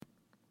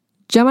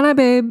Gemini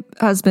Babe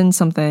has been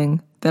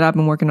something that I've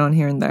been working on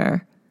here and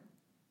there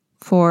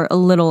for a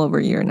little over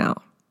a year now.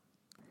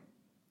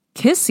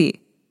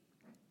 Kissy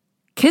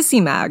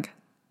Mag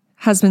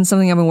has been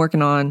something I've been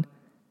working on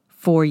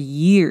for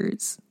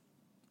years.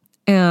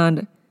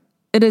 And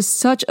it is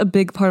such a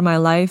big part of my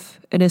life.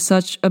 It is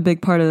such a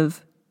big part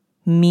of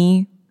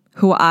me,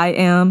 who I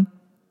am.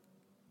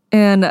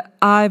 And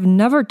I've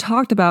never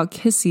talked about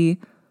Kissy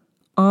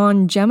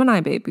on Gemini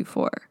Babe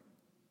before.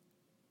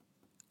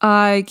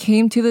 I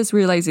came to this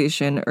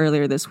realization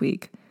earlier this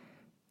week,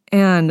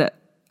 and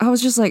I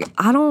was just like,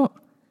 I don't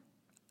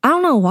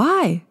know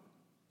why.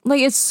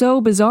 Like, it's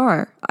so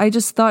bizarre. I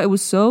just thought it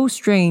was so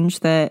strange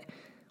that,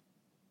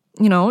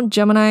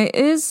 Gemini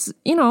is,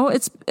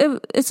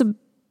 it's a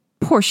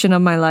portion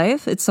of my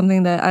life. It's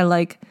something that I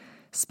like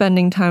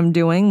spending time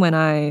doing when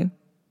I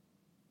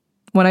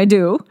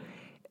do.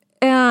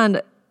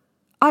 And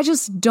I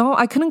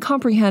couldn't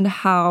comprehend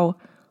how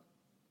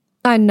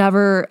I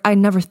never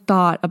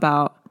thought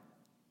about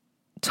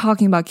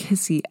talking about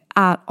Kissy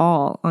at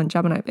all on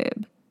Gemini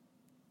Babe.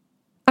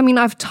 I mean,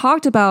 I've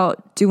talked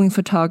about doing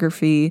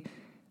photography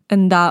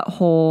and that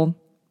whole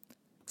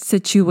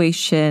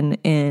situation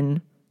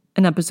in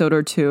an episode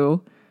or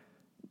two,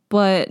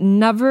 but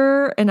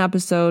never an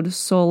episode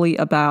solely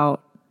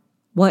about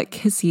what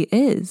Kissy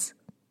is.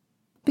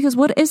 Because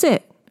what is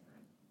it?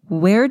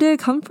 Where did it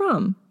come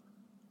from?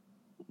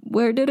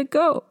 Where did it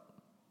go?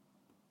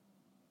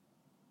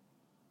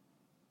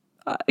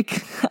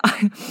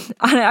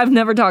 I've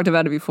never talked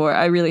about it before.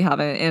 I really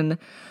haven't. And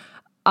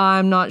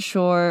I'm not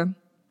sure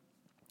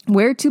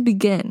where to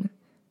begin.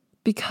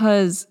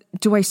 Because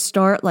do I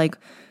start like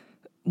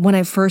when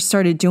I first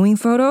started doing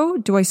photo?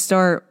 Do I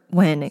start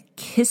when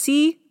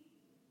Kissy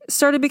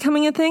started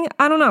becoming a thing?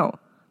 I don't know.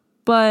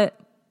 But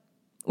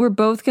we're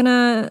both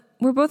gonna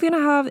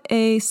have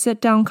a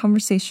sit down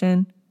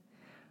conversation.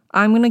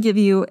 I'm gonna give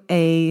you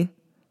a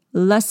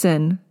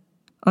lesson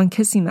on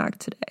Kissy Mag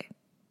today,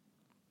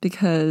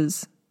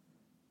 because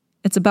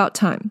it's about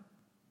time.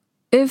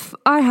 If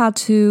I had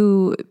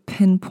to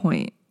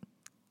pinpoint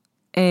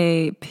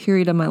a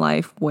period of my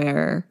life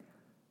where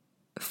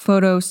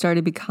photo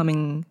started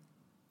becoming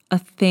a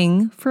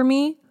thing for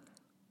me,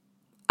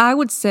 I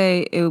would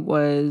say it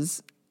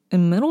was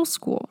in middle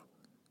school.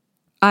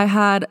 I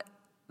had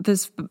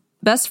this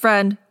best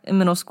friend in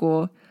middle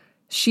school.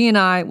 She and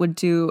I would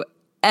do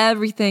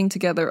everything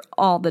together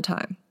all the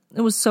time.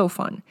 It was so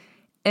fun.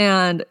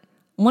 And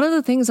one of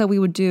the things that we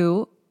would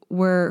do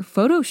were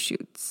photo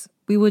shoots.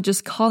 We would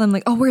just call them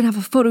like, oh, we're going to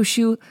have a photo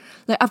shoot.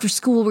 Like after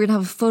school, we're going to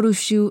have a photo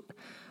shoot.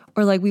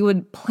 Or like we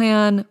would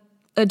plan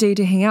a day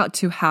to hang out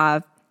to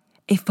have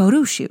a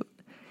photo shoot.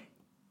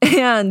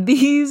 And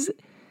these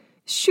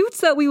shoots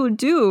that we would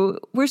do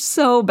were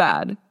so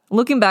bad.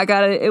 Looking back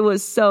at it, it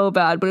was so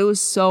bad, but it was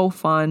so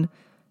fun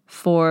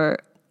for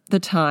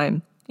the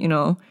time,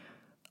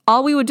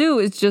 All we would do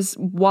is just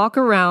walk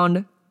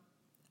around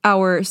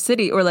our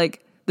city or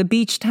like the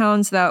beach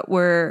towns that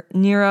were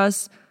near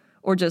us,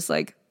 or just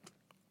like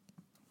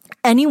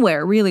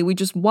anywhere really. We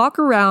just walk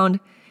around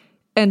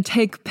and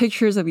take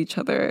pictures of each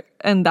other.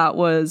 And that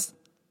was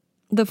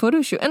the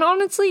photo shoot. And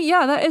honestly,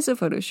 yeah, that is a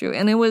photo shoot.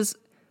 And it was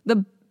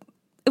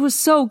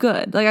so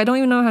good. Like, I don't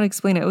even know how to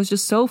explain it. It was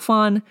just so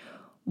fun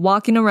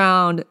walking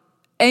around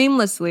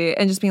aimlessly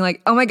and just being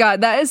like, oh my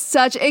God, that is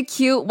such a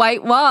cute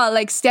white wall.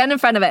 Like, stand in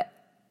front of it.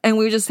 And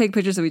we would just take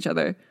pictures of each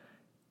other.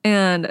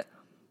 And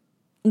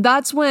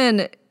that's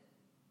when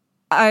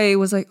I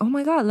was like, oh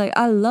my God, like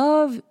I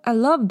love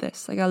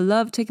this. Like, I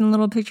love taking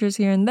little pictures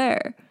here and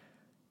there.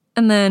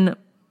 And then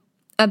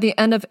at the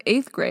end of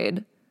 8th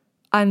grade,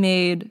 I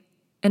made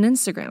an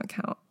Instagram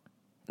account.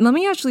 Let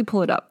me actually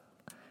pull it up.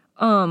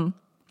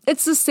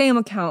 It's the same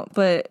account,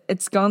 but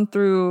it's gone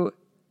through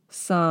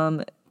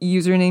some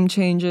username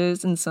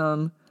changes and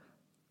some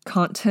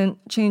content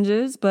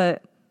changes,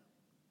 but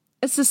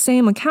it's the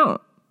same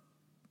account.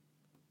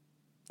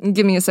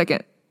 Give me a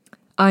second.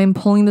 I'm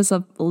pulling this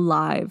up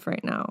live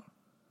right now,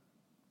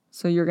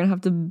 so you're going to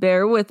have to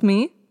bear with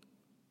me.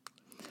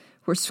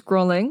 We're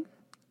scrolling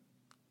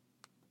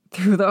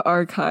through the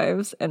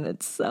archives, and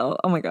it's so,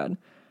 oh my God.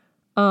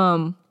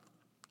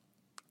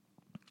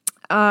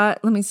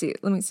 Let me see.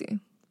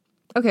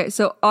 Okay,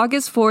 so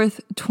August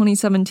 4th,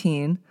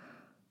 2017,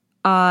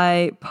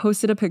 I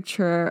posted a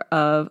picture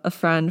of a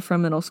friend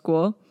from middle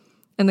school,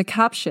 and the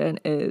caption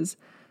is,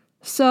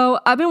 so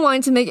I've been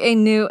wanting to make a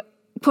new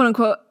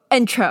quote-unquote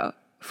intro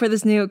for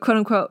this new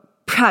quote-unquote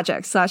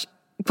project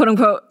 /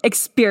 quote-unquote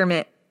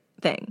experiment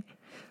thing.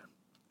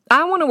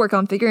 I want to work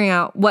on figuring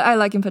out what I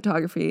like in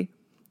photography,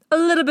 a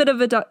little bit of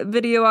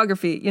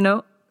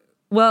videography,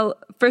 Well,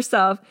 first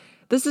off,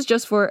 this is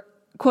just for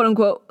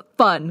quote-unquote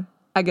fun,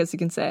 I guess you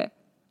can say.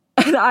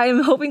 And I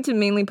am hoping to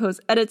mainly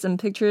post edits and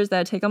pictures that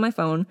I take on my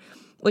phone,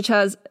 which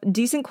has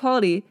decent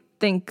quality,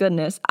 thank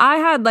goodness. I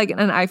had like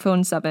an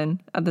iPhone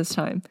 7 at this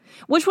time,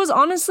 which was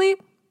honestly,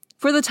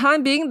 for the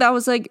time being, that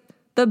was like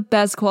the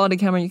best quality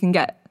camera you can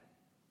get.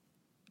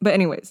 But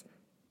anyways,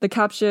 the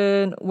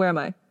caption, where am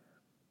I?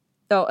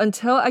 Oh,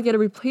 until I get a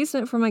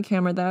replacement for my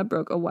camera that I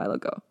broke a while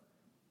ago.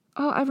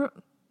 Oh,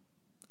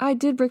 I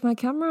did break my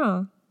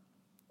camera.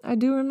 I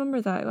do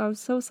remember that. I was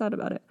so sad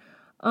about it.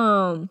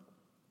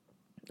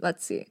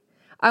 Let's see.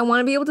 I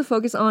want to be able to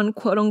focus on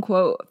quote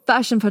unquote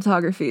fashion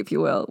photography, if you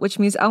will, which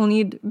means I will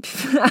need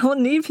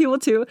people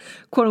to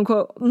quote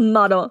unquote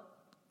model.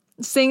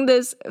 Saying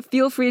this,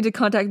 feel free to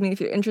contact me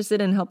if you're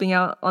interested in helping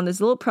out on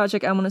this little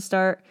project I want to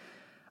start.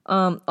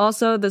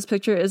 Also, this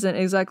picture isn't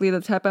exactly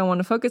the type I want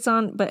to focus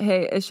on, but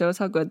hey, it shows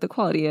how good the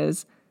quality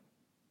is.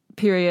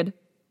 Period.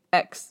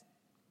 X.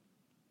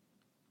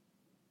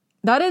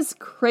 That is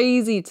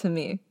crazy to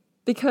me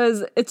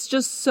because it's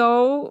just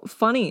so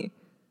funny.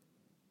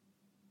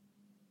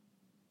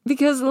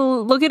 Because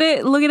look at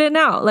it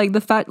now. Like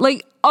the fact,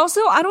 like,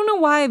 also, I don't know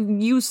why I've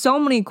used so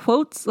many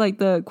quotes, like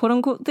the quote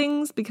unquote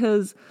things,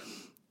 because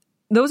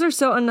those are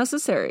so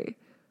unnecessary.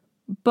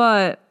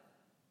 But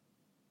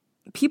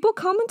people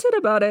commented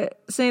about it,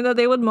 saying that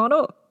they would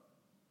model.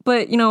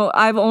 But,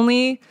 I've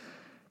only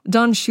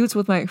done shoots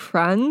with my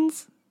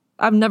friends.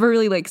 I've never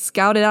really like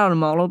scouted out a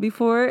model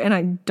before. And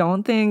I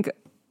didn't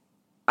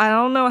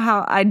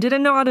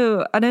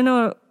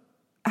know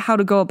how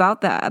to go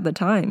about that at the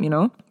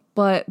time,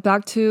 But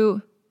back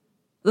to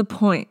the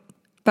point,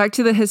 back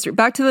to the history,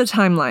 back to the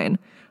timeline.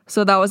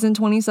 So that was in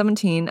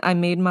 2017. I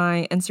made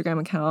my Instagram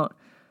account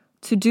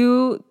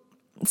to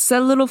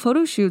set little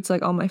photo shoots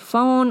like on my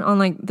phone, on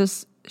like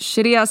this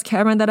shitty ass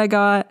camera that I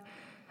got.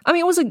 I mean,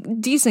 it was a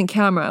decent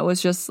camera. It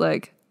was just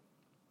like,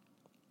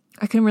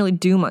 I couldn't really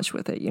do much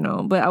with it,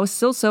 but I was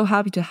still so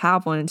happy to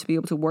have one and to be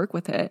able to work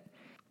with it.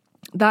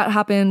 That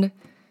happened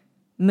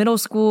middle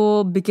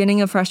school,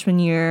 beginning of freshman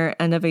year,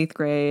 end of 8th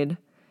grade.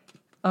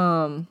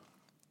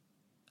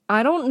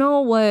 I don't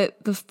know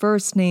what the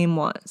first name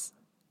was.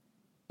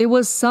 It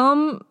was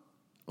some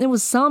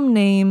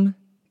name.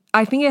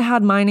 I think it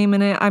had my name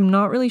in it. I'm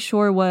not really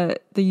sure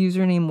what the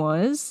username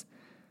was.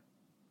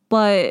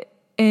 But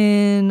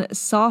in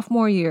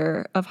sophomore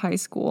year of high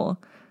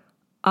school,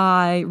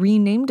 I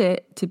renamed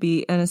it to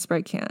be In a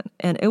Sprite Can.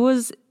 And it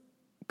was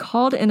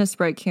called In a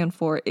Sprite Can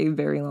for a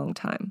very long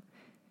time.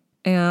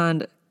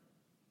 And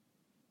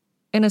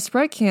In a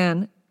Sprite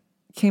Can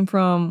came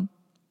from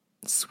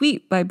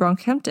Sweet by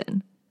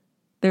Brockhampton.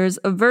 There's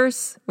a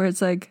verse where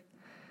it's like,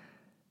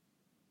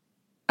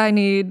 I'm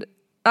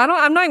not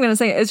even gonna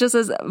say it. It just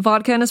says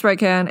vodka in a Sprite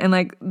can, and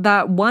like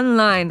that one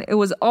line, it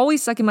was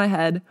always stuck in my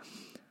head.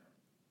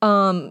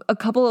 Not even a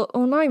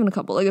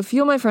couple, like a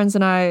few of my friends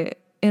and I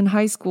in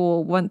high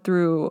school went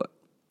through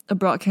a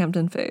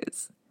Brockhampton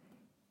phase,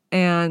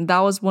 and that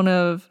was one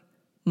of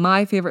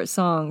my favorite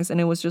songs, and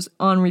it was just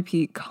on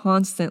repeat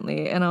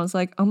constantly. And I was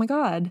like, oh my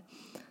god,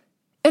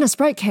 In a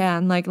Sprite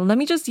Can, like let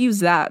me just use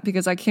that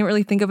because I can't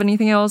really think of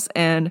anything else,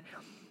 and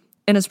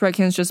In a Sprite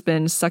Can's just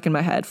been stuck in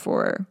my head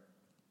for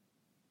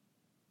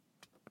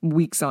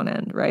weeks on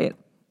end, right?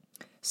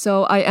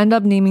 So I end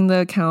up naming the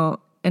account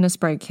In a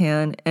Sprite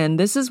Can, and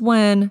this is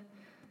when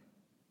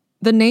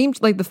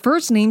the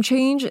first name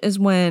change is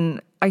when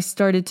I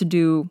started to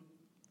do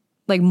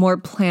like more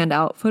planned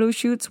out photo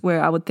shoots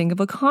where I would think of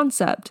a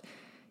concept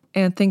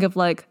and think of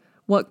like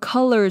what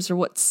colors or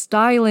what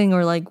styling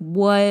or like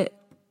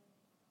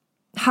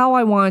how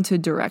I wanted to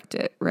direct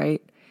it,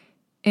 right?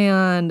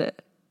 And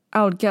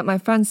I would get my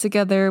friends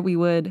together, we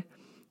would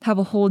have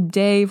a whole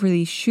day for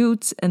these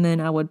shoots, and then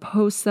I would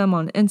post them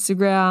on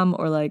Instagram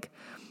or like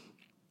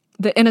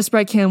the In a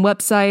Sprite Can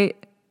website.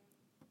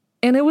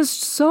 And it was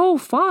so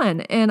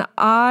fun. And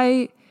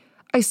I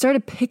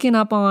started picking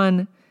up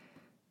on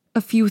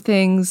a few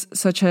things,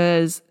 such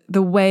as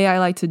the way I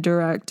like to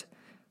direct,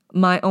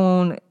 my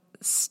own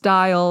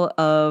style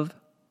of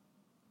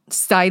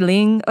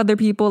styling other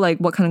people, like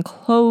what kind of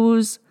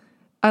clothes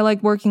I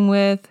like working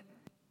with.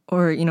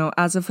 Or,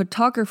 as a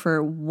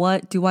photographer,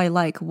 what do I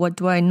like? What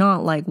do I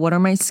not like? What are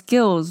my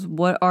skills?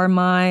 What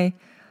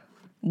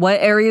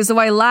areas do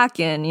I lack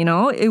in?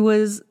 It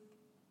was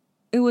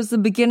the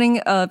beginning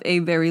of a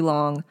very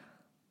long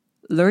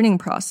learning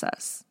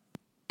process.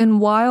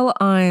 And while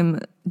I'm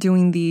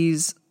doing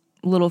these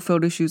little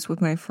photo shoots with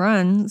my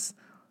friends,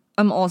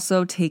 I'm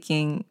also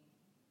taking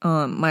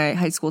my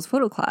high school's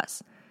photo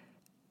class.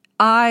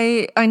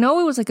 I know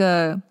it was like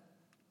a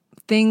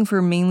thing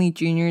for mainly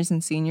juniors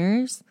and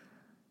seniors.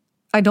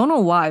 I don't know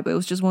why, but it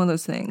was just one of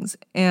those things.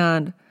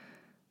 And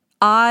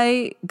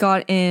I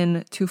got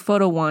into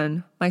Photo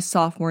 1 my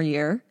sophomore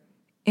year.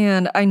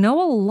 And I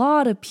know a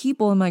lot of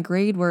people in my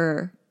grade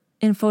were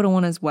in Photo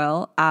 1 as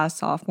well as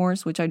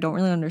sophomores, which I don't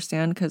really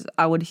understand because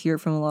I would hear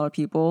from a lot of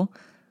people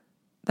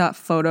that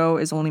photo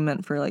is only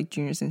meant for like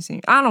juniors and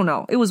seniors. I don't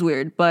know. It was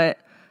weird, but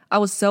I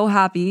was so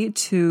happy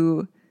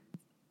to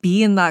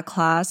be in that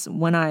class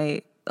when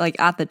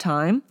at the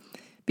time,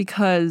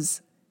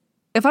 because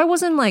if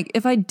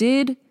I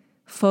did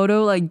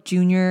photo like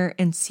junior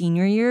and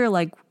senior year,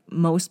 like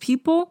most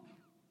people,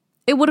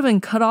 it would have been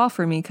cut off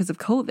for me because of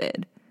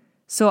COVID.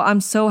 So I'm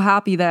so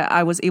happy that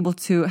I was able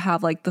to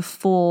have like the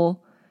full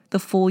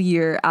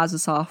year as a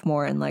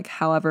sophomore, and like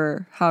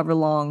however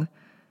long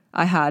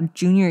I had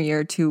junior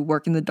year to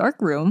work in the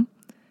darkroom,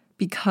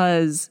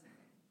 because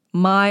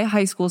my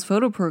high school's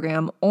photo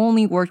program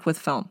only worked with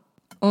film.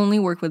 only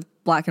work with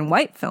black and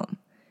white film.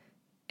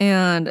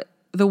 And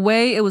the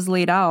way it was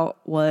laid out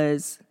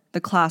was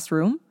the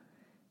classroom.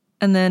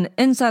 And then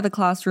inside the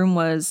classroom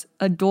was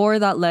a door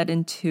that led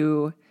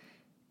into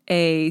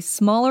a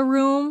smaller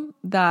room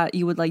that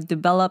you would like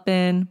develop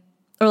in,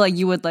 or like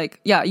you would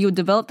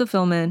develop the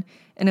film in.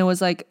 And it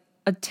was like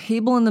a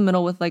table in the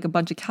middle with like a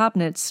bunch of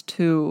cabinets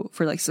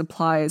for like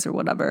supplies or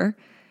whatever.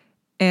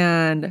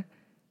 And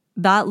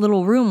that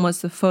little room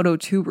was the photo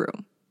 2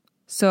 room.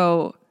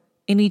 So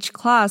in each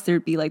class,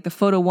 there'd be like the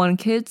photo 1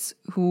 kids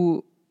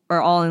who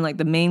are all in like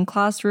the main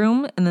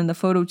classroom. And then the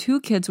photo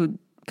 2 kids would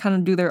kind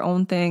of do their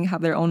own thing,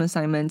 have their own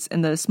assignments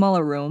in the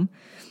smaller room.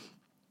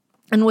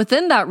 And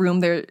within that room,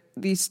 there are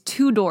these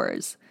 2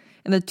 doors.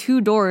 And the 2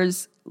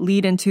 doors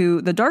lead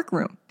into the dark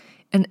room.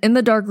 And in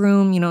the dark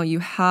room, you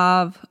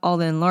have all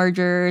the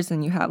enlargers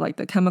and you have like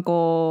the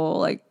chemical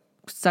like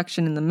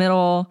section in the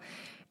middle.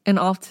 And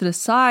off to the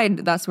side,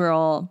 that's where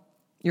all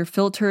your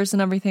filters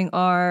and everything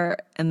are.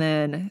 And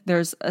then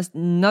there's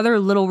another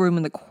little room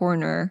in the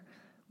corner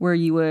where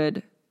you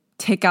would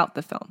take out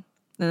the film.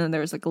 And then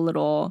there's like a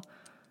little,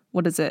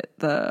 what is it?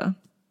 The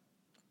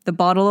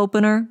bottle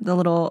opener, the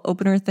little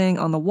opener thing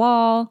on the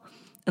wall.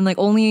 And like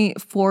only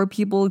 4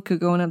 people could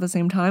go in at the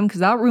same time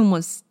because that room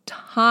was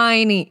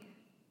tiny.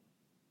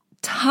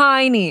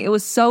 It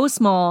was so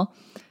small.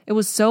 It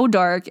was so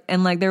dark.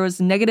 And like there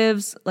was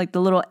negatives, like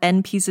the little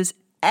end pieces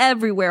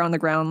everywhere on the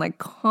ground, like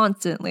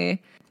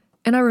constantly.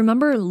 And I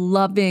remember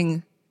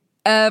loving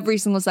every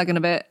single second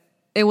of it.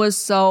 It was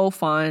so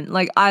fun.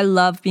 Like I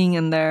loved being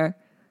in there.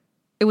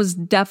 It was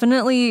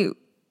definitely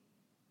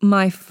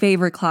my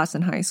favorite class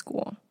in high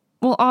school.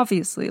 Well,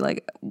 obviously,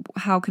 like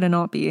how could it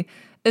not be?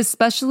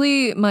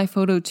 Especially my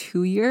photo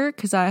 2 year,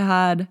 because I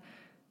had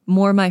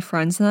more of my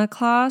friends in that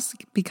class,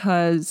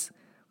 because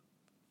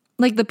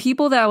like the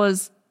people that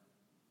was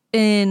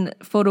in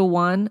photo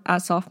 1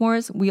 as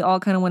sophomores, we all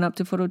kind of went up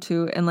to photo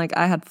 2, and like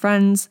I had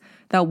friends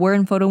that were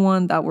in photo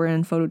 1 that were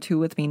in photo 2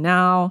 with me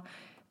now,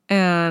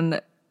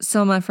 and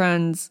some of my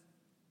friends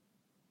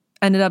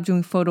ended up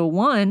doing photo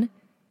 1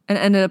 and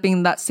ended up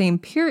being that same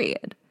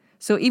period.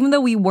 So even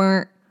though we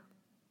weren't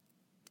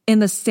in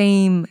the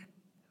same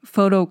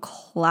photo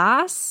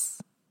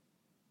class,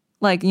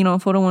 like,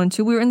 photo 1 and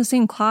 2, we were in the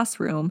same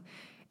classroom.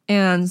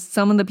 And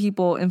some of the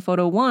people in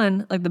photo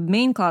 1, like the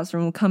main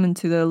classroom, would come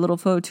into the little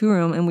photo 2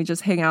 room and we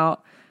just hang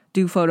out,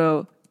 do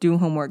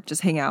homework,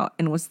 just hang out.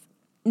 And it was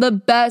the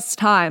best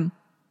time.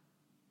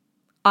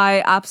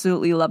 I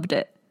absolutely loved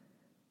it.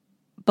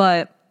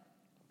 But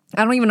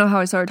I don't even know how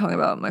I started talking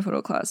about my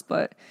photo class,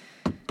 but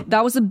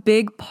that was a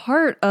big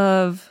part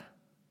of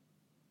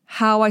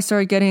how I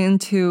started getting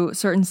into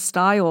certain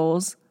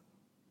styles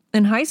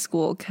in high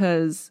school,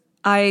 because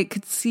I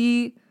could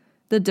see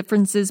the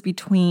differences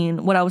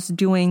between what I was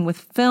doing with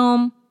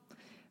film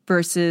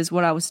versus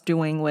what I was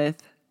doing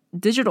with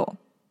digital.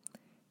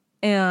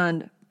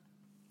 And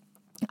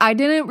I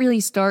didn't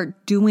really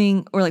start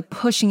doing or like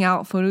pushing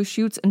out photo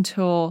shoots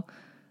until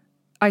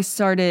I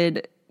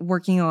started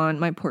working on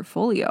my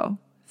portfolio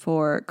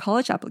for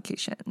college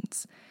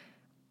applications.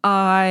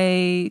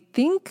 I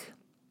think,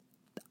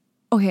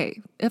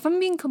 okay, if I'm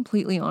being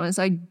completely honest,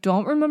 I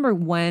don't remember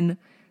when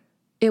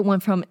it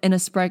went from in a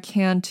spread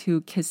can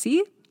to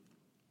kissy.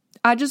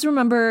 I just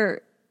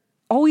remember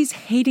always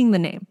hating the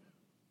name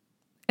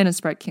in a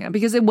spread can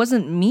because it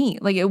wasn't me.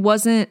 Like, it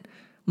wasn't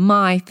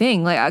my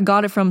thing. Like, I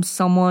got it from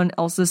someone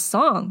else's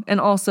song. And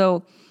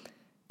also,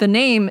 the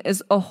name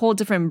is a whole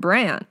different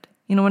brand.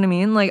 You know what I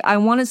mean? Like, I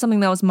wanted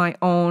something that was my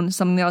own,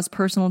 something that was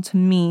personal to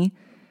me,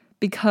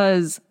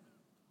 because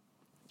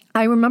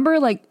I remember,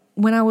 like,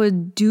 when I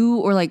would do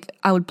or, like,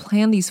 I would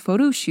plan these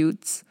photo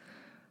shoots,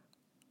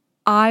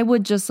 I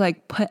would just,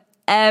 like, put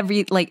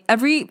every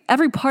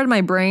part of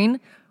my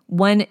brain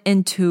went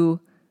into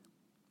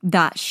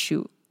that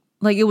shoot.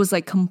 Like, it was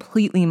like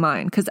completely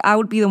mine, because I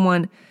would be the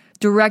one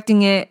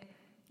directing it,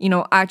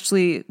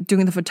 actually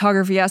doing the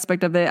photography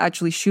aspect of it,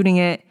 actually shooting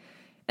it,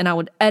 and I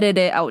would edit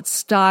it, I would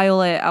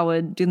style it, I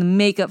would do the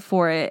makeup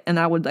for it, and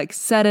I would like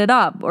set it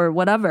up or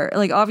whatever.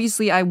 Like,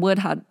 obviously I would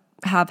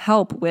have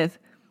help with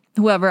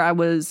whoever I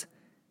was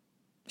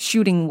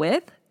shooting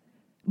with,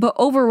 but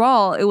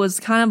overall it was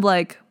kind of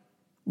like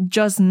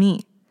just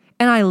me.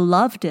 And I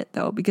loved it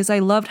though, because I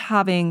loved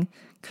having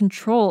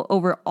control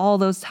over all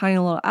those tiny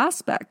little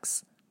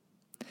aspects.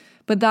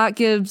 But that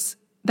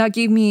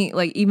gave me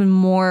like even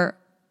more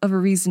of a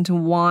reason to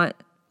want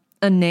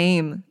a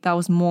name that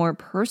was more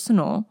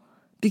personal,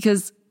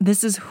 because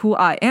this is who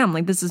I am.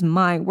 Like, this is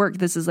my work.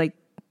 This is like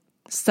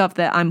stuff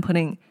that I'm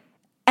putting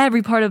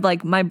every part of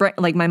like my brain,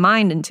 like my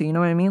mind into, you know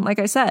what I mean? Like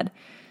I said.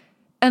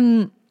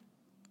 And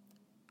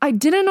I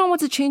didn't know what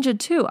to change it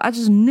to. I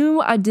just knew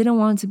I didn't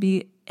want it to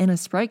be in a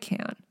Sprite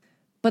can.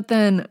 But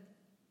then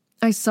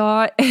I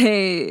saw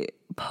a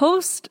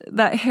post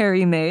that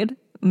Harry made,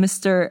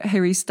 Mr.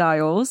 Harry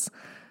Styles.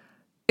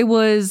 It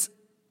was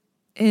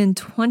in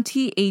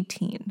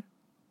 2018,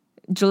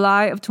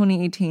 July of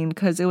 2018,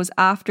 because it was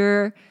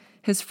after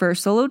his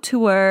first solo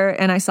tour,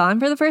 and I saw him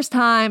for the first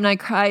time, and I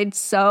cried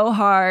so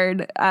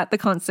hard at the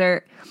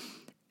concert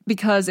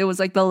because it was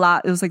like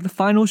it was like the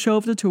final show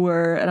of the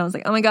tour. And I was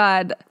like, oh my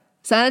God,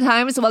 sign of the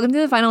times, welcome to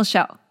the final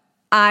show.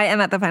 I am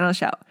at the final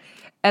show.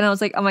 And I was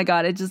like, oh my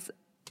God, I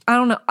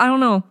don't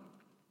know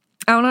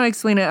how to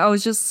explain it. I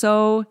was just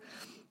so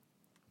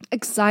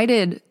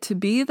excited to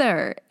be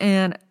there.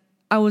 And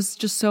I was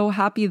just so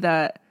happy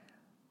that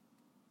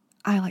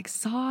I like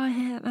saw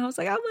him. I was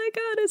like, oh my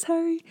God, it's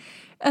Harry.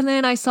 And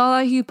then I saw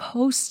that he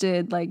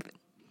posted like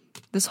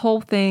this whole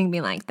thing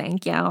being like,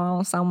 thank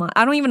you so much.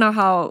 I don't even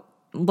know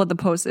what the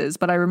post is,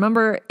 but I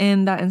remember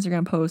in that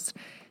Instagram post,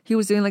 he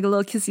was doing like a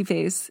little kissy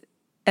face.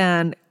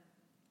 And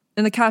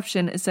in the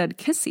caption, it said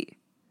kissy.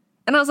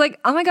 And I was like,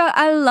 oh my God,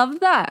 I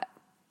love that.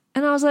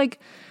 And I was like,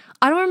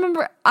 I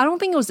don't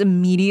think it was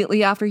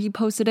immediately after he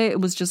posted it. It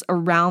was just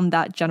around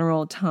that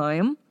general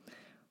time.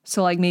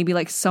 So like maybe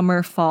like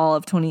summer, fall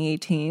of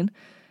 2018.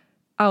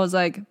 I was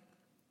like,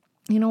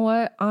 you know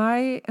what?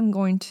 I am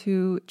going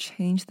to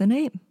change the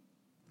name.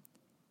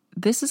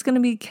 This is going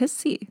to be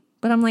Kissy.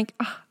 But I'm like,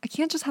 I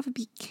can't just have it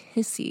be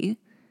Kissy.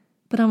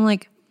 But I'm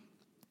like,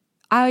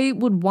 I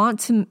would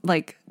want to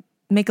like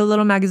make a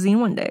little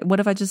magazine one day. What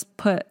if I just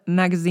put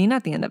magazine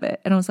at the end of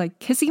it? And I was like,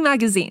 Kissy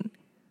Magazine.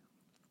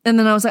 And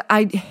then I was like,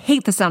 I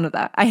hate the sound of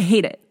that. I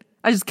hate it.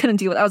 I just couldn't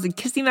deal with it. I was like,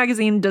 Kissy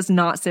Magazine does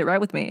not sit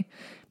right with me.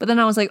 But then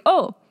I was like,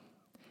 oh,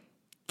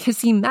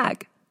 Kissy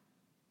Mag.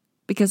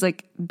 Because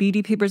like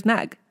Beauty Papers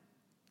Mag.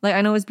 Like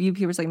I know it's Beauty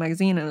Papers like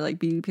magazine and like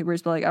Beauty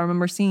Papers, but like I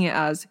remember seeing it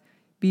as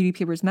Beauty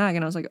Papers Mag.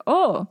 And I was like,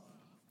 oh,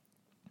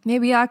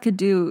 maybe I could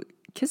do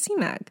Kissy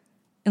Mag.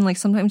 And like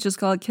sometimes just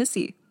call it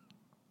Kissy.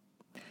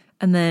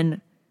 And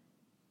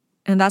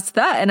that's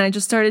that. And I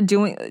just started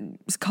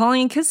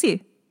calling it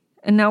Kissy.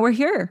 And now we're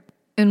here.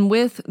 And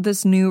with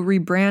this new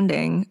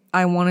rebranding,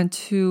 I wanted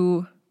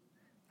to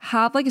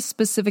have like a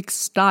specific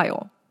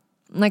style.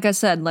 Like I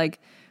said, like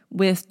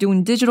with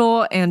doing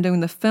digital and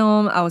doing the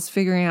film, I was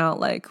figuring out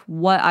like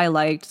what I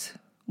liked,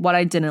 what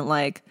I didn't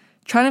like,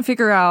 trying to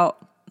figure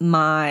out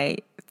my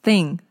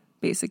thing,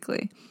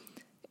 basically.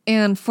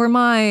 And for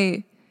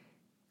my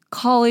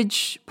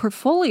college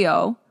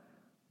portfolio,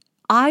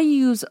 I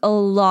use a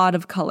lot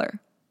of color.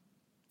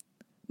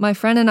 My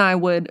friend and I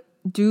would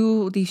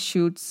do these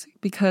shoots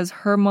because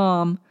her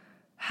mom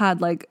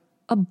had like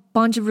a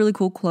bunch of really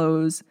cool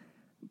clothes,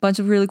 a bunch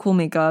of really cool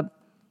makeup.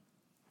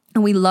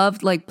 And we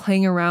loved like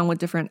playing around with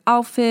different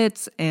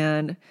outfits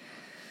and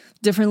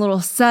different little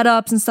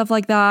setups and stuff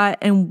like that.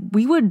 And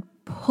we would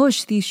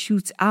push these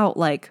shoots out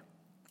like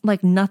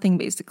nothing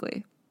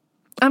basically.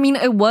 I mean,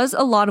 it was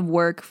a lot of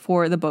work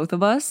for the both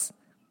of us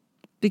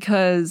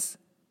because,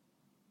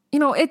 you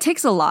know, it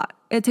takes a lot.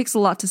 It takes a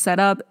lot to set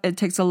up. It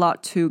takes a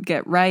lot to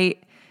get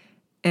right.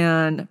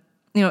 And,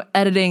 you know,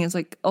 editing is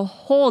like a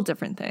whole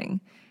different thing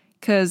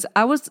because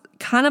I was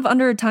kind of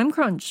under a time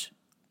crunch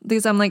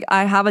because I'm like,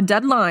 I have a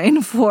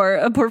deadline for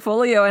a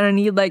portfolio and I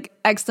need like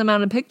X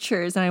amount of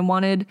pictures. And I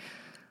wanted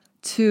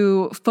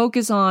to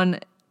focus on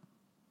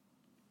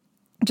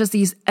just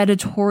these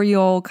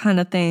editorial kind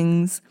of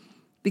things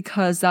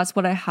because that's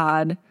what I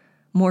had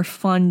more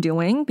fun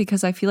doing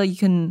because I feel like you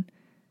can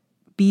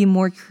be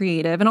more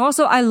creative. And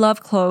also I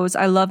love clothes.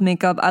 I love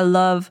makeup. I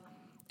love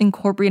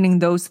incorporating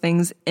those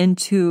things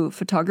into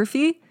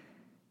photography.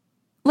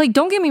 Like,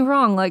 don't get me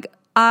wrong. Like,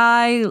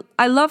 I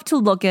love to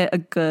look at a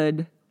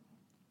good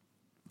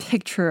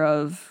picture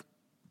of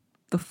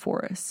the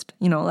forest.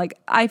 You know, like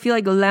I feel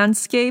like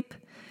landscape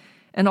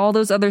and all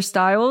those other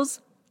styles,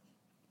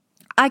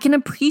 I can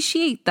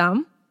appreciate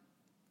them.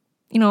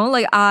 You know,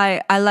 like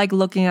I like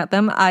looking at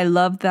them. I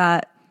love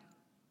that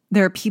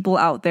there are people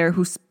out there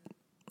who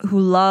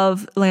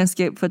love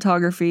landscape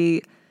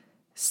photography,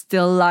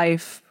 still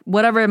life,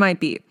 whatever it might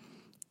be.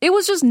 It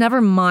was just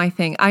never my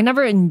thing. I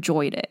never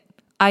enjoyed it.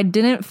 I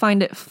didn't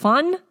find it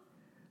fun.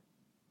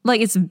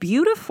 Like, it's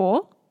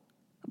beautiful,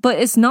 but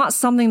it's not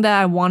something that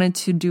I wanted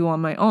to do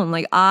on my own.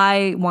 Like,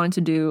 I wanted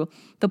to do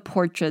the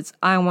portraits.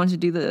 I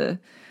wanted to do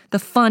the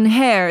fun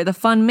hair, the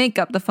fun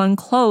makeup, the fun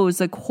clothes,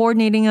 the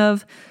coordinating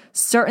of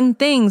certain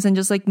things and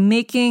just like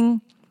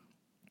making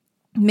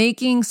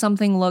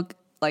something look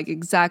like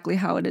exactly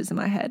how it is in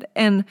my head.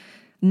 And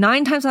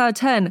 9 times out of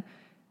 10,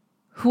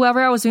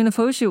 whoever I was doing a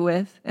photo shoot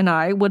with and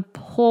I would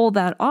pull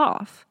that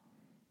off.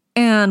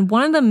 And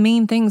one of the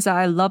main things that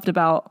I loved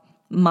about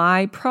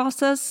my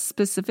process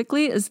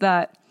specifically is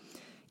that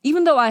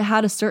even though I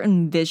had a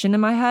certain vision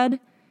in my head,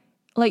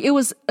 like it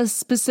was a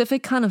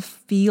specific kind of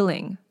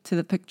feeling to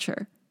the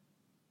picture.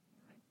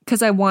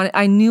 Because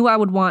I knew I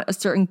would want a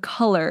certain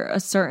color, a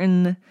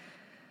certain,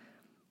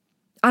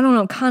 I don't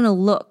know, kind of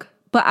look.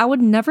 But I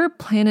would never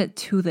plan it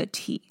to the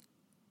T.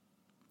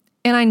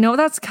 And I know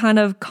that's kind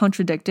of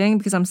contradicting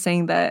because I'm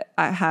saying that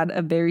I had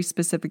a very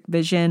specific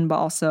vision, but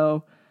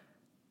also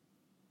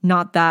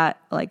not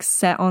that like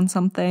set on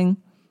something.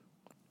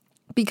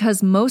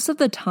 Because most of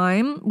the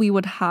time we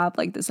would have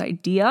like this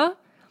idea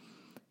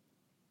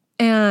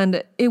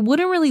and it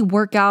wouldn't really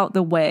work out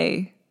the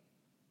way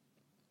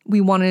we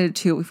wanted it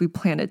to if we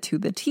planned it to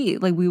the T.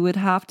 Like we would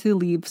have to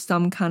leave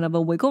some kind of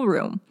a wiggle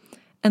room.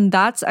 And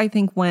that's, I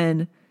think,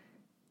 when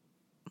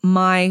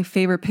my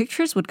favorite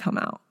pictures would come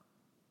out.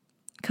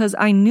 because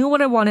I knew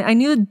what I wanted. I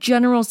knew the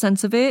general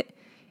sense of it.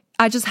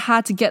 I just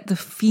had to get the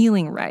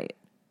feeling right.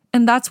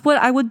 And that's what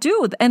I would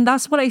do. And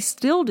that's what I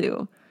still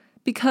do.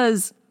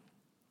 Because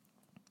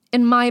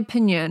in my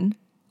opinion,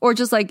 or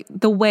just like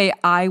the way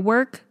I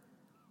work,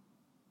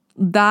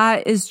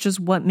 that is just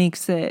what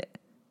makes it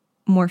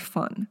more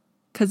fun.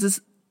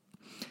 Because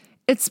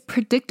it's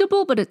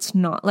predictable, but it's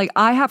not. Like,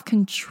 I have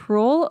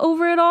control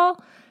over it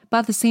all, but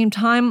at the same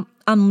time,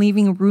 I'm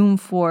leaving room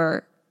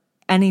for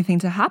anything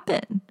to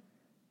happen.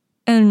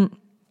 And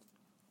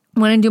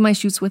when I do my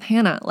shoots with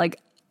Hannah,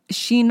 like,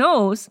 she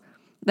knows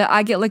that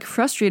I get like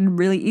frustrated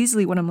really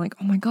easily when I'm like,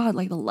 oh my God,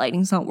 like the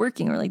lighting's not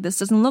working, or like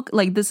this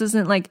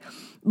isn't like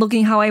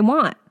looking how I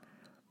want.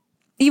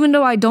 Even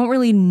though I don't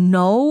really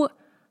know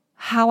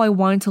how I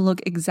want it to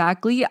look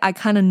exactly, I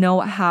kind of know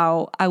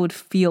how I would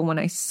feel when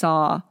I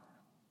saw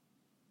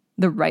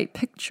the right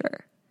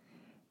picture.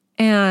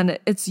 And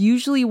it's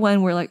usually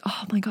when we're like,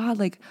 oh my God,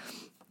 like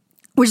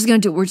we're just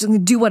going to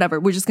do whatever.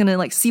 We're just going to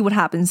like see what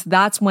happens.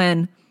 That's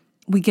when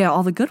we get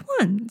all the good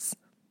ones.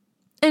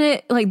 And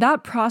it like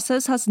that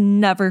process has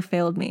never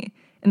failed me.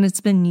 And it's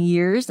been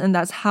years, and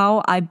that's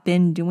how I've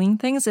been doing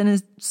things. And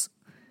it's,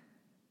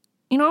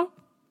 you know,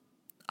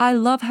 I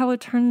love how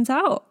it turns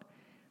out.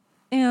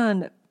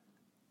 And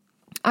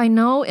I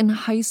know in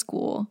high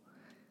school,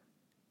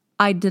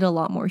 I did a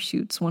lot more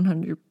shoots,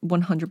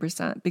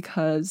 100%,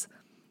 because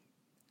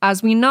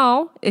as we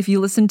know, if you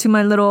listen to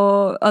my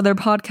little other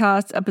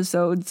podcast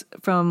episodes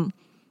from,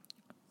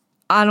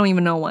 I don't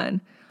even know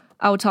when,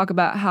 I would talk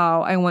about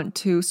how I went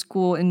to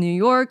school in New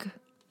York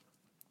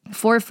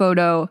for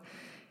photo,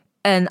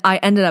 and I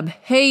ended up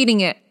hating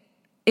it.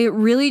 It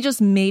really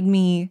just made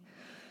me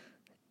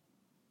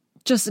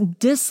just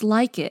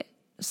dislike it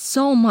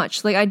so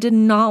much. Like, I did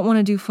not want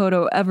to do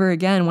photo ever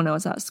again when I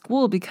was at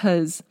school,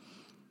 because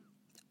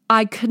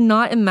I could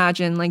not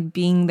imagine like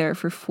being there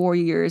for 4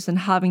 years and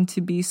having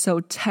to be so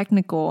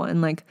technical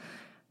and like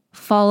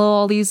follow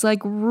all these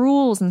like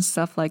rules and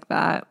stuff like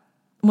that,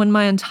 when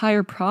my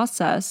entire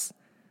process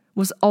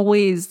was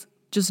always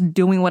just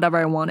doing whatever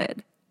I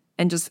wanted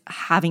and just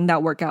having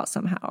that work out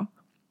somehow.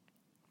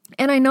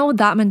 And I know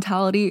that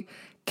mentality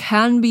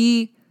can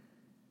be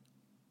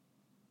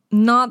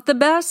not the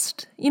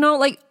best, you know,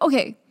 like,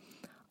 okay,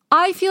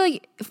 I feel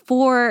like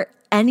for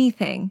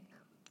anything,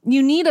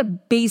 you need a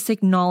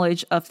basic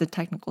knowledge of the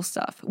technical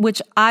stuff,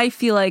 which I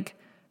feel like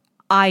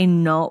I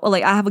know,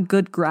 like I have a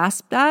good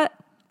grasp at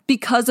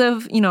because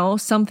of, you know,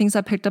 some things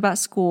I picked up at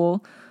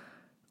school,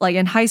 like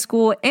in high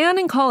school and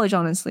in college,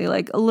 honestly,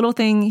 like a little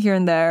thing here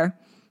and there,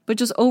 but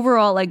just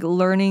overall like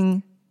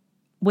learning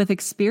with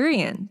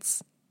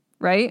experience,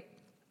 right?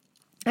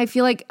 I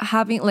feel like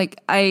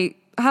I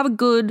have a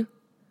good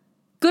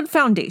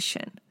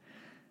foundation.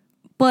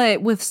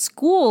 But with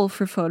school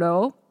for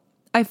photo,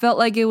 I felt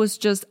like it was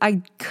just,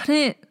 I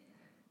couldn't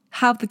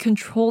have the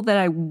control that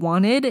I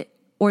wanted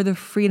or the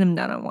freedom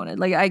that I wanted.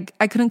 Like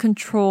I couldn't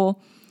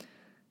control,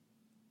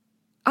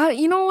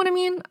 you know what I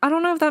mean? I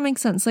don't know if that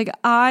makes sense. Like,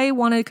 I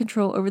wanted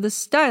control over the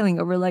styling,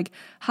 over like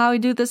how I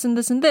do this and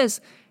this and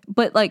this,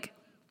 but like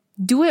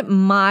do it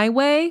my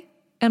way.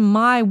 And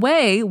my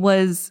way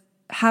was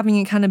having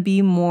it kind of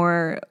be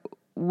more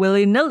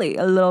willy-nilly,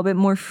 a little bit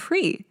more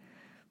free.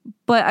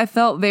 But I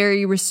felt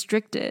very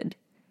restricted,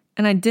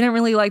 and I didn't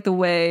really like the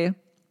way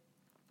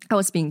I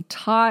was being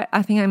taught.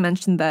 I think I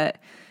mentioned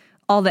that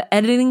all the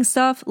editing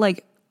stuff,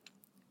 like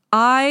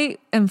I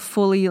am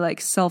fully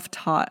like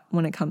self-taught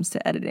when it comes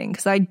to editing,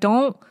 because I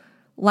don't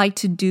like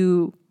to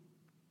do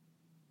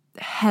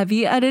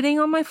heavy editing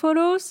on my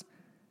photos.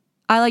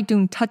 I like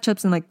doing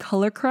touch-ups and like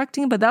color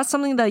correcting, but that's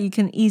something that you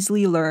can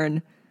easily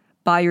learn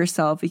by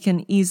yourself. You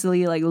can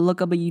easily like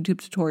look up a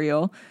YouTube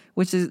tutorial,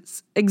 which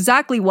is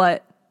exactly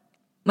what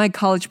my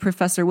college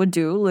professor would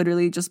do,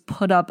 literally just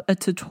put up a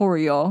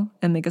tutorial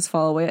and make us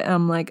follow it. And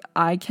I'm like,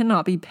 I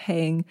cannot be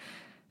paying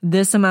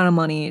this amount of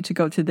money to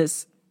go to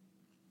this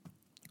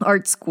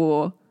art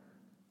school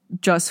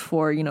just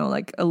for, you know,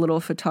 like a little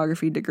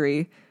photography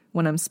degree,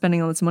 when I'm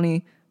spending all this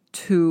money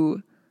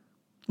to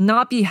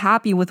not be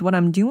happy with what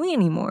I'm doing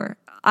anymore.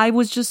 I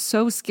was just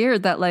so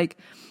scared that like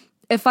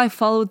if I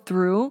followed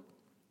through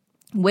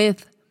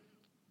with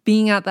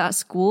being at that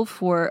school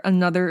for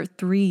another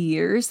 3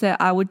 years,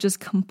 that I would just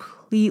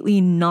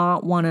completely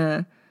not want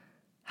to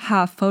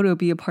have photo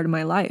be a part of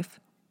my life,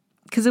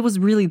 because it was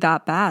really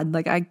that bad.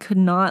 Like, I could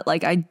not,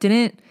 like, I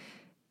didn't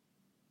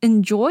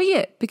enjoy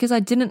it because I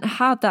didn't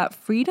have that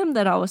freedom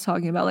that I was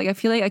talking about. Like, I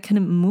feel like I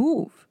couldn't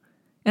move,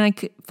 and I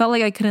felt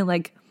like I couldn't,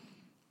 like,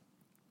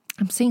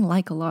 I'm saying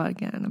like a lot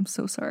again, I'm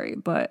so sorry,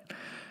 but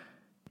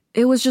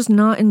it was just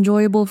not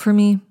enjoyable for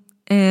me.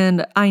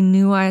 And I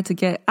knew I had to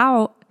get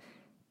out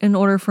in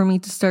order for me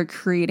to start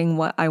creating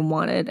what I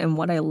wanted and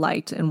what I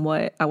liked and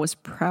what I was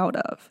proud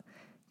of.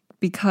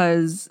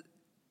 Because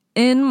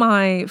in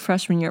my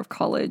freshman year of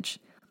college,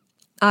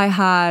 I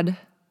had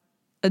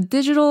a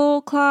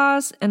digital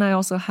class, and I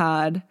also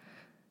had,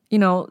 you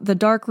know, the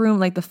dark room,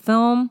 like the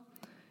film.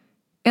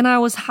 And I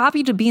was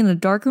happy to be in the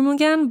dark room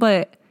again,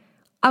 but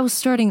I was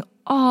starting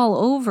all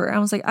over. I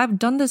was like, I've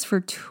done this for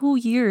 2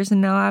 years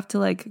and now I have to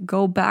like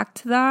go back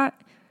to that,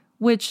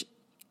 which,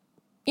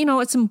 you know,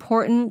 it's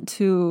important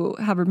to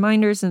have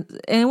reminders, and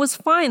it was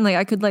fine. Like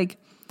I could like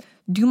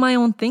do my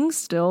own thing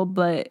still,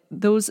 but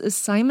those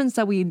assignments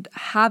that we'd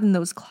have in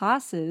those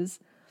classes,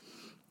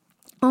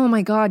 oh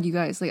my God, you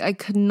guys, like I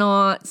could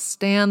not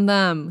stand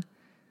them.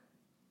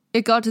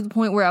 It got to the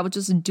point where I would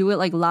just do it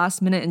like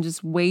last minute and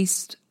just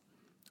waste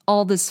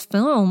all this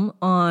film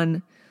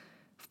on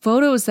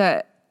photos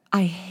that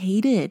I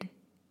hated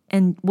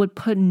and would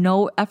put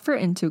no effort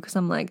into, because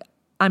I'm like,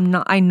 I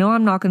know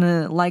I'm not going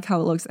to like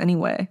how it looks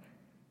anyway.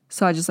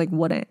 So I just like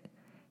wouldn't.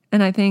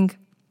 And I think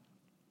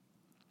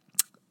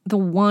the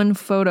one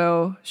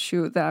photo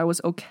shoot that I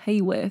was okay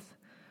with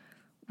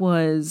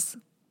was,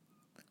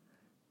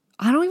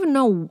 I don't even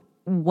know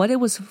what it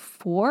was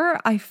for.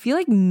 I feel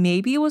like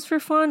maybe it was for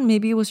fun.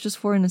 Maybe it was just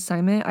for an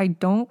assignment. I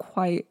don't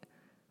quite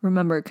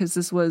remember because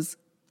this was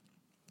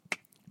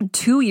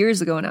 2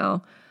 years ago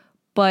now.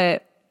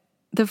 But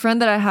the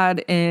friend that I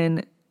had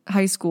in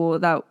high school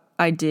that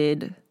I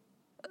did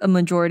a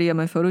majority of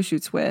my photo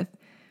shoots with,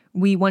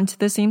 we went to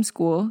the same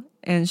school,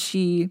 and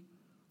she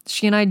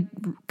and I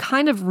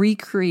kind of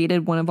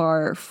recreated one of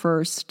our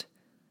first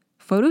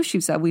photo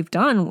shoots that we've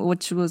done,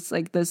 which was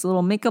like this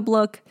little makeup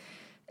look,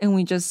 and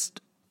we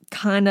just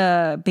kind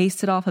of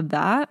based it off of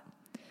that.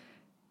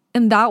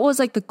 And that was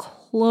like the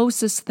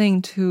closest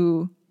thing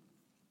to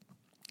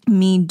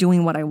me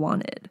doing what I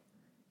wanted.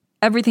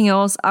 Everything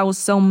else I was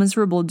so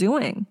miserable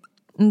doing.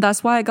 And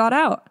that's why I got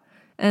out.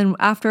 And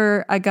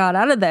after I got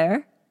out of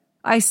there,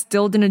 I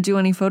still didn't do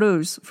any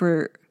photos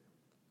for,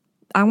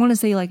 I want to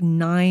say like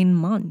 9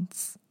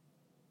 months,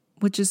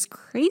 which is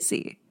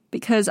crazy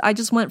because I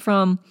just went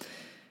from,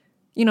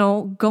 you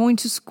know, going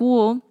to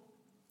school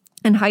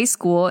in high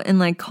school and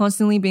like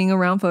constantly being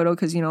around photo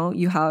because, you know,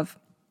 you have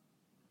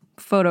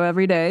photo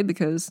every day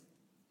because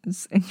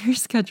it's in your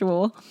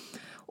schedule,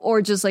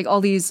 or just like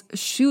all these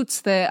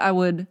shoots that I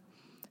would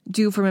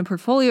do for my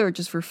portfolio or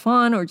just for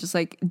fun, or just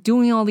like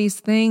doing all these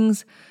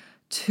things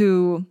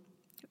to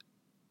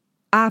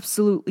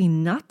absolutely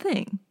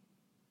nothing.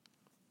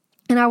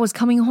 And I was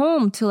coming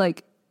home to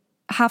like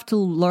have to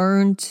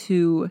learn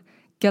to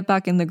get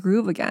back in the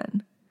groove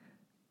again.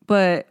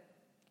 But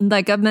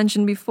like I've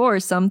mentioned before,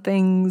 some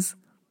things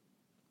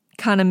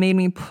kind of made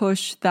me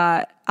push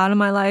that out of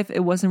my life.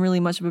 It wasn't really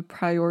much of a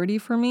priority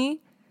for me,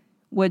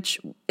 which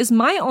is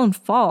my own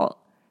fault.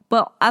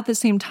 But at the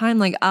same time,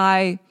 like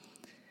I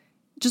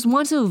just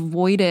wanted to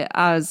avoid it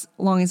as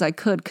long as I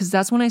could, because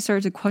that's when I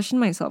started to question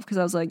myself, because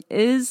I was like,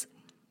 is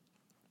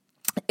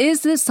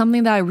this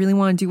something that I really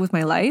want to do with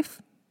my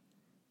life?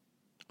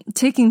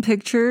 Taking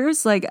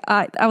pictures, like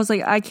I was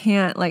like, I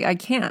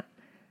can't,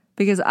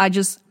 because I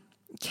just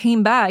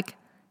came back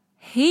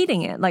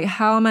hating it. Like,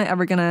 how am I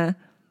ever gonna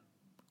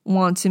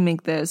want to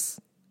make this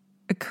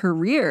a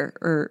career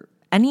or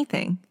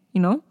anything,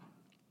 you know?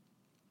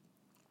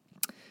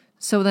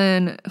 So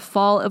then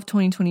fall of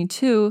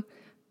 2022,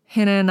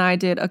 Hannah and I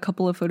did a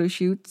couple of photo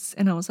shoots,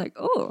 and I was like,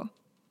 oh,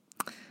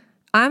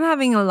 I'm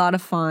having a lot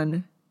of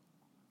fun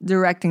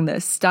directing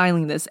this,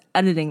 styling this,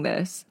 editing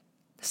this,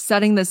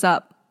 setting this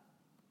up.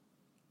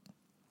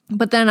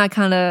 But then I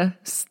kind of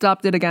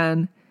stopped it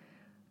again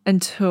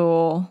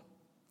until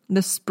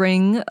the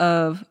spring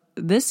of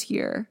this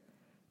year.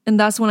 And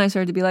that's when I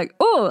started to be like,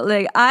 oh,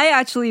 like I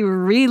actually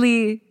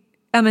really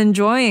am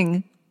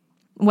enjoying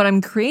what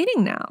I'm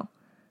creating now.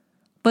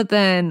 But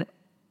then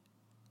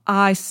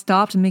I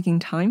stopped making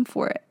time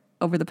for it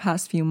over the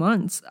past few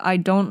months. I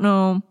don't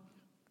know.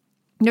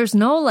 There's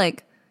no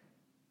like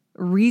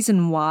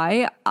reason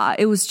why.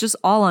 It was just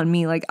all on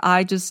me. Like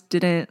I just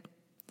didn't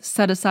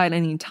set aside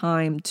any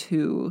time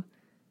to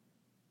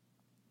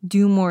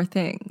do more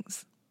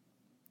things.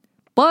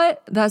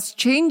 But that's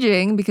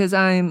changing because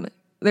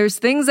there's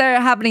things that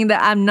are happening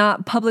that I'm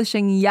not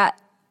publishing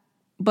yet.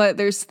 But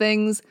there's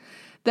things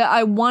that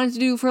I wanted to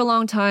do for a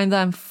long time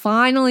that I'm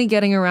finally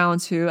getting around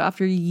to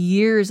after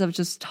years of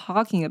just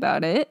talking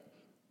about it.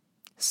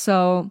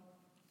 So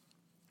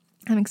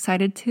I'm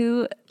excited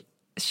to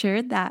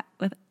share that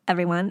with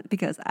everyone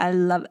because I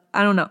love it.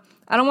 I don't know.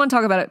 I don't want to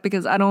talk about it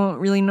because I don't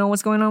really know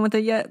what's going on with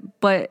it yet.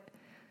 But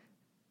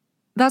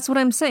that's what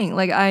I'm saying.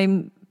 Like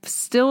I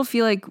still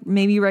feel like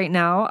maybe right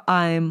now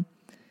I'm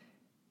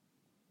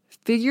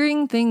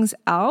figuring things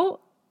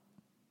out,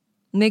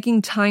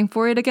 making time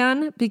for it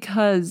again,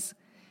 because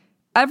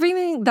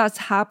everything that's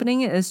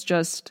happening is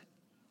just,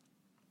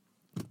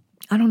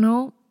 I don't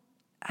know,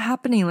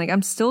 happening. Like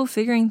I'm still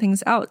figuring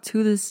things out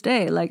to this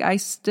day. Like I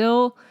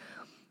still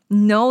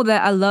know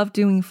that I love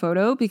doing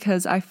photo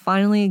because I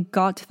finally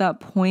got to that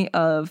point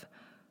of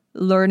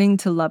learning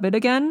to love it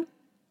again,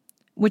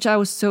 which I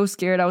was so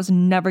scared I was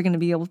never going to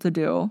be able to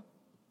do.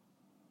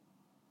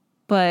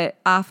 But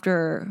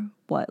after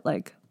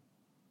like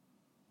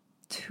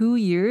 2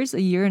 years,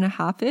 a year and a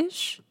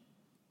half-ish,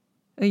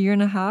 a year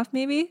and a half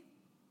maybe,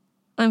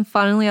 I'm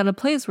finally at a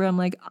place where I'm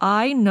like,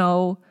 I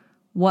know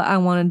what I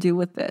want to do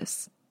with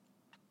this.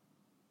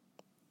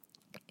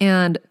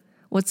 And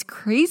what's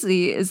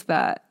crazy is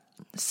that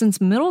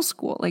since middle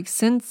school. Like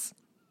since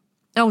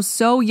I was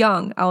so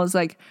young, I was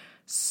like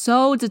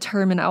so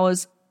determined. I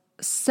was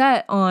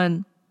set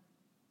on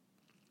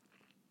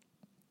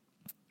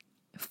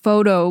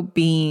photo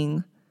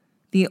being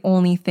the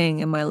only thing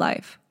in my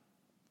life.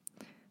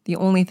 The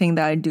only thing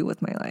that I do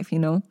with my life, you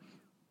know?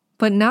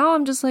 But now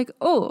I'm just like,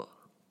 oh,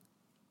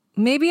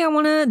 maybe I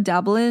want to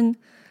dabble in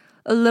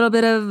a little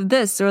bit of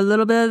this or a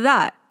little bit of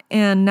that.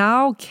 And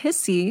now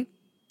Kissy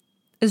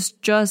is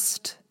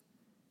just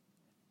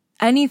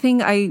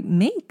anything I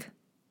make.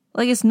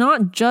 Like, it's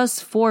not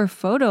just for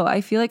photo.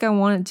 I feel like I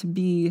want it to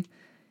be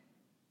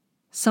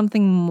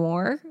something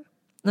more.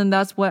 And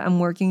that's what I'm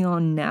working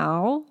on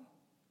now,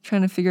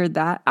 trying to figure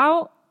that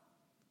out.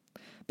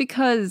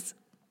 Because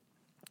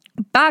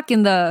back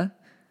in the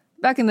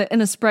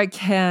in a Sprite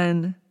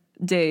can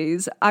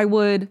days, I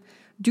would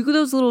do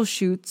those little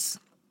shoots,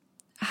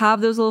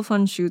 have those little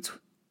fun shoots,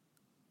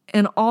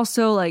 and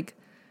also like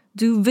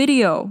do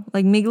video,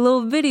 like make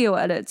little video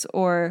edits,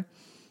 or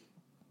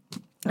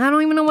I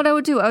don't even know what I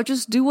would do. I would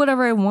just do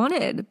whatever I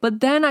wanted. But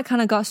then I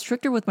kind of got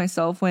stricter with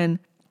myself when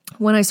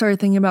I started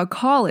thinking about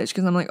college,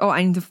 because I'm like, oh,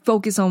 I need to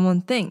focus on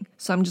one thing.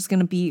 So I'm just going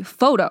to be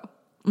photo.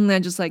 And I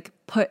just like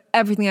put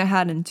everything I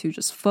had into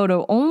just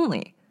photo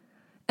only.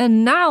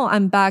 And now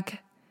I'm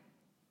back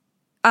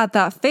at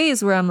that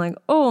phase where I'm like,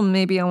 oh,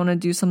 maybe I want to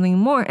do something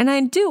more. And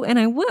I do, and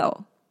I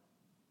will.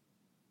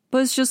 But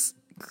it's just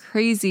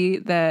crazy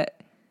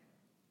that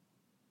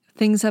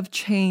things have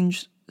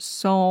changed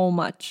so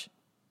much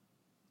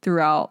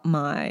throughout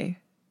my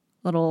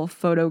little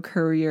photo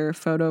career,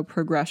 photo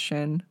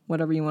progression,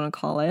 whatever you want to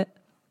call it.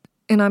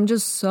 And I'm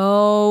just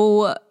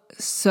so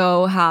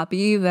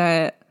happy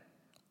that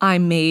I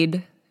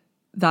made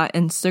that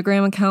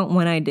Instagram account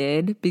when I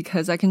did,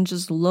 because I can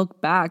just look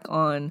back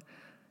on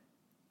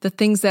the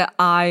things that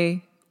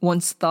I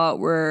once thought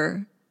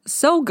were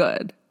so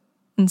good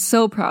and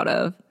so proud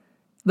of.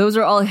 Those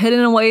are all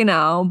hidden away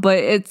now,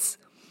 but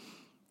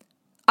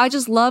I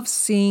just love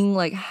seeing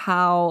like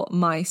how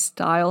my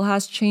style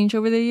has changed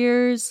over the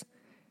years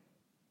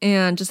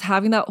and just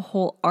having that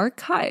whole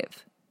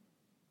archive.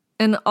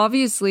 And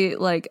obviously,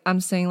 like I'm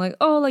saying like,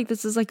 oh, like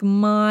this is like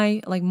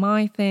my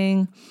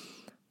thing,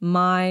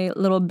 my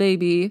little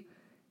baby,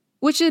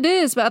 which it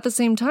is, but at the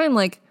same time,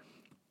 like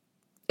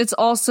it's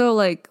also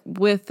like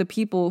with the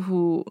people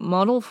who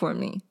model for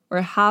me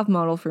or have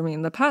modeled for me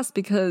in the past,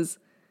 because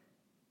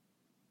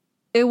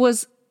it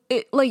wasn't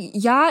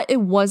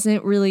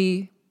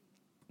really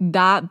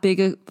that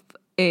big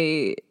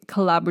a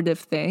collaborative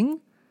thing,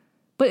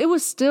 but it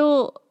was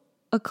still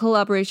a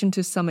collaboration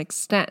to some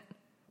extent,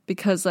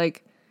 because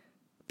like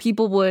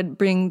people would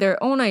bring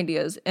their own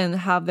ideas and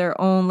have their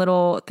own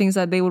little things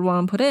that they would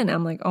want to put in.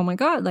 I'm like, oh my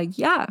God, like,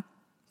 yeah,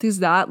 because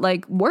that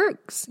like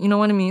works. You know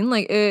what I mean?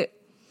 Like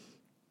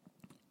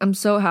I'm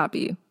so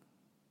happy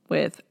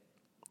with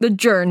the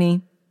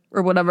journey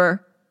or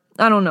whatever.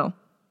 I don't know.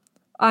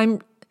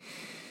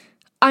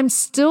 I'm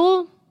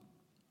still,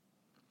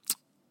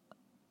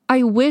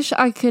 I wish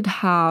I could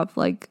have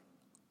like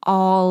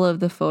all of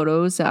the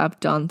photos that I've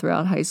done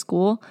throughout high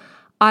school.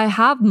 I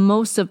have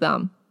most of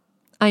them.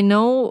 I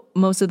know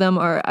most of them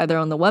are either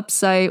on the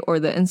website or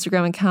the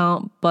Instagram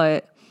account,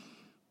 but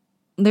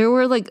there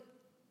were like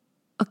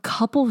a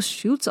couple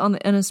shoots on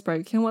the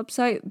Sprite Can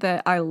website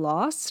that I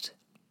lost,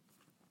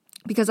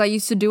 because I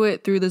used to do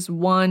it through this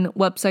one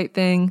website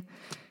thing,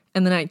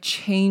 and then I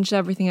changed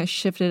everything. I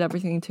shifted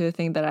everything to the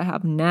thing that I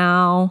have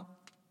now.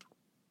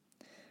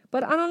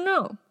 But I don't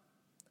know.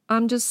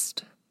 I'm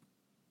just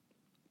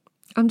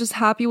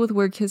happy with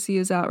where Kissy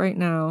is at right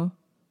now.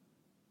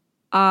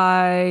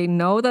 I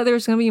know that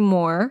there's going to be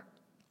more.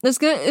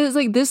 It's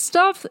like this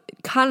stuff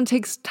kind of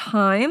takes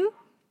time,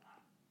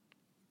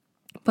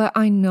 but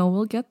I know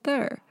we'll get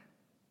there.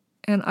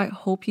 And I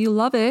hope you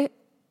love it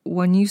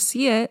when you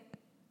see it,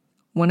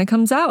 when it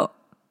comes out.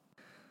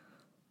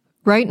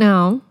 Right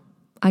now,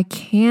 I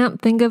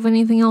can't think of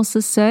anything else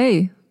to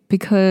say,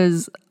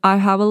 because I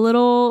have a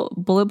little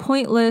bullet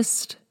point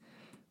list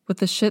with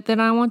the shit that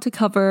I want to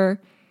cover,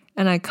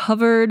 and I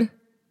covered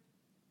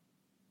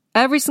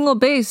every single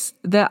base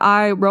that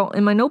I wrote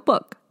in my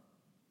notebook.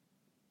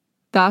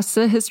 That's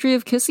the history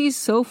of Kissy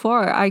so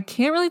far. I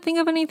can't really think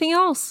of anything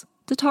else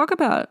to talk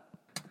about.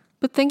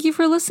 But thank you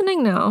for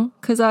listening now,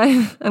 because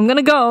I'm going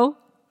to go,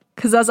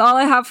 because that's all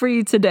I have for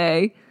you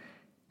today.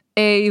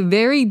 A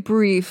very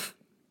brief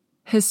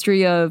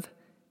history of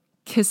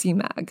Kissy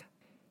Mag.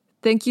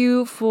 Thank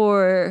you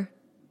for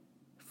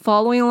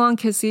following along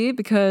Kissy,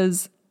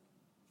 because,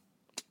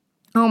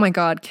 oh my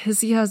God,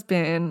 Kissy has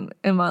been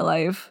in my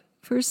life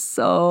for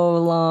so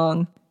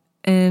long.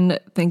 And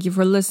thank you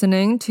for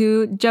listening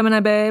to Gemini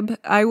Babe.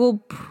 I will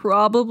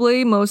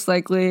probably, most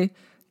likely,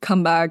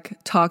 come back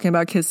talking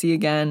about Kissy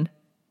again.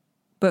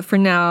 But for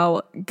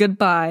now,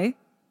 goodbye.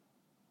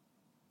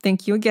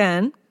 Thank you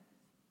again.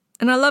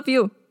 And I love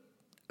you.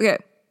 Okay,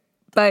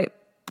 bye.